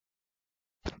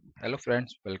Hello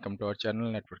friends, welcome to our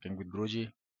channel Networking with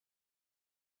Guruji.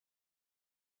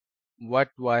 What,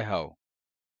 why, how?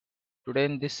 Today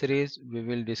in this series we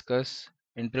will discuss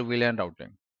inter-VLAN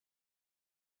routing.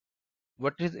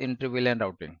 What is inter-VLAN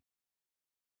routing?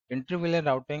 Inter-VLAN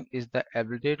routing is the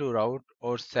ability to route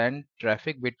or send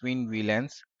traffic between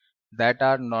VLANs that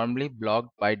are normally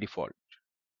blocked by default.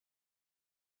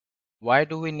 Why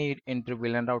do we need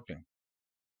inter-VLAN routing?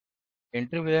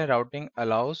 Inter-VLAN routing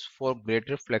allows for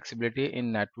greater flexibility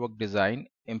in network design,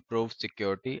 improved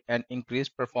security, and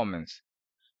increased performance.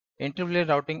 Inter-VLAN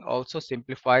routing also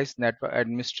simplifies network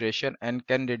administration and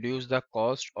can reduce the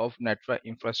cost of network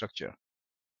infrastructure.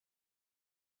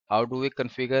 How do we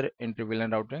configure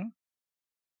inter-VLAN routing?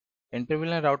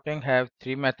 Inter-VLAN routing have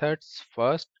three methods.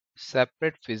 First,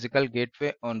 separate physical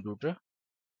gateway on router.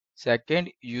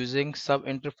 Second, using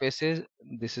sub-interfaces.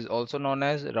 This is also known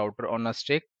as router on a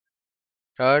stick.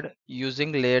 Third,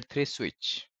 using layer 3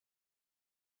 switch.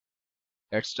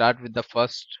 Let's start with the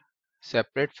first,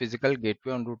 separate physical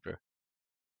gateway on router.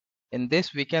 In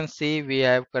this we can see we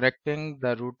have connecting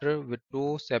the router with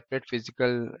two separate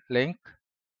physical link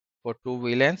for two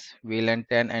VLANs, VLAN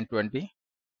 10 and 20.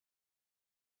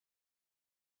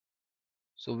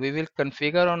 So we will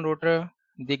configure on router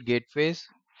the gateways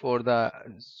for the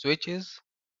switches.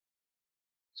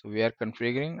 So we are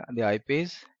configuring the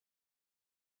IPs.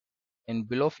 In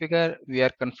below figure we are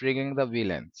configuring the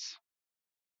VLANs.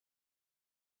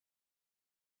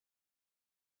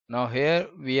 Now here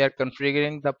we are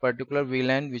configuring the particular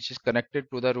VLAN which is connected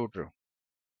to the router.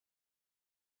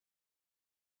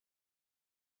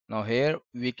 Now here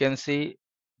we can see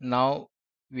now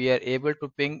we are able to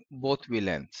ping both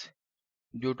VLANs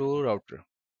due to router.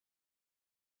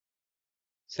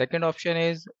 Second option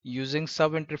is using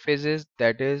sub interfaces,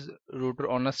 that is router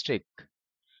on a stick.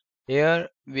 Here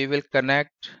we will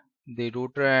connect the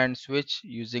router and switch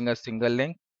using a single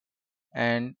link,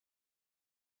 and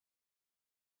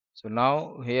so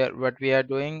now here what we are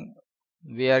doing,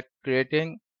 we are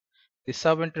creating the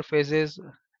sub interfaces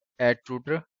at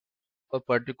router for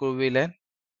particular VLAN.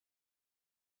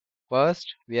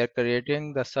 First we are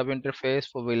creating the sub interface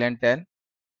for VLAN 10.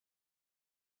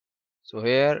 So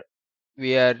here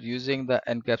we are using the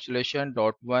encapsulation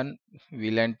 .1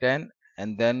 VLAN 10,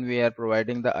 and then we are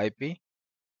providing the IP,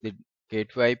 the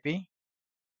gateway IP.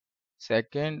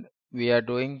 Second, we are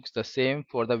doing the same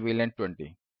for the VLAN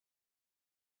 20.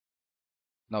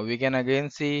 Now we can again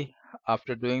see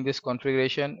after doing this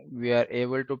configuration, we are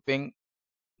able to ping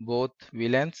both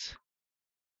VLANs.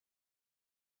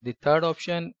 The third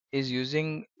option is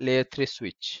using layer 3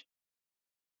 switch.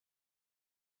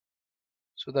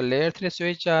 So the layer 3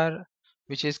 switch are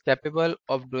which is capable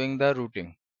of doing the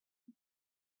routing.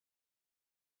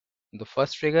 In the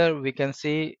first figure we can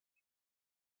see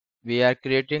we are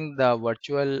creating the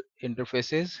virtual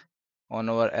interfaces on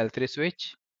our L3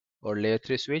 switch or layer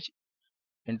 3 switch.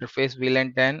 Interface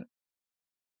VLAN 10,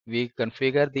 we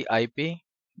configure the IP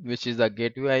which is the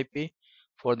gateway IP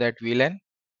for that VLAN.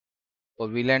 For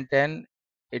VLAN 10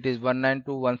 it is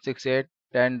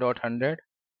 192.168.10.100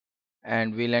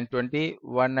 and VLAN 20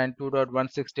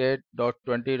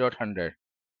 192.168.20.100.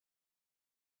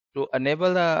 To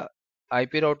enable the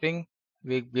IP routing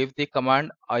we give the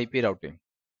command IP routing.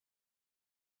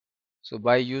 So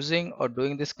by using or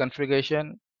doing this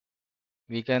configuration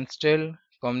we can still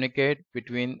communicate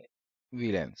between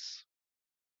VLANs.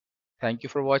 Thank you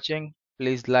for watching.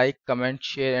 Please like, comment,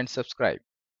 share and subscribe.